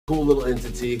cool little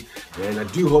entity. And I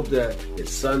do hope that it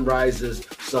sunrises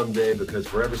someday, because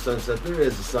for every sunset, there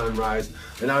is a sunrise.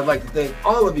 And I'd like to thank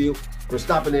all of you for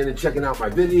stopping in and checking out my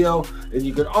video. And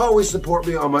you can always support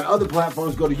me on my other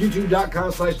platforms. Go to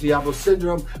youtube.com/Diablo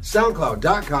Syndrome,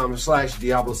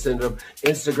 soundcloud.com/Diablo Syndrome,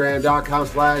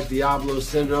 instagram.com/Diablo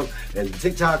Syndrome, and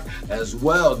TikTok as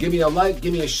well. Give me a like,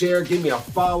 give me a share, give me a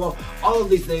follow. All of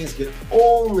these things can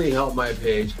only help my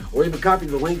page, or even copy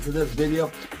the link to this video.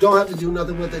 Don't have to do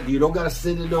nothing with it. You don't got to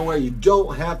send it nowhere. You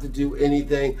don't have to do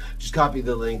anything. Just copy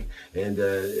the link, and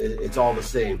it's all the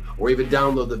same. Or even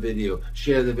download the video,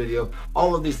 share the video.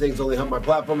 All of these things only help my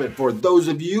platform. And for those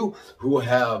of you who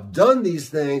have done these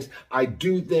things, I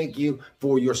do thank you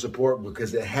for your support,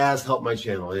 because it has helped my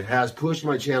channel. It has pushed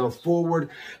my channel forward.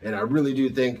 And I really do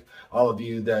thank all of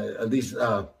you that at least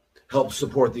help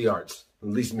support the arts. At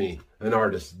least me, an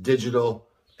artist, digital,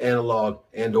 analog,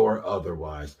 and or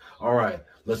otherwise. All right,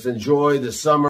 let's enjoy the summer.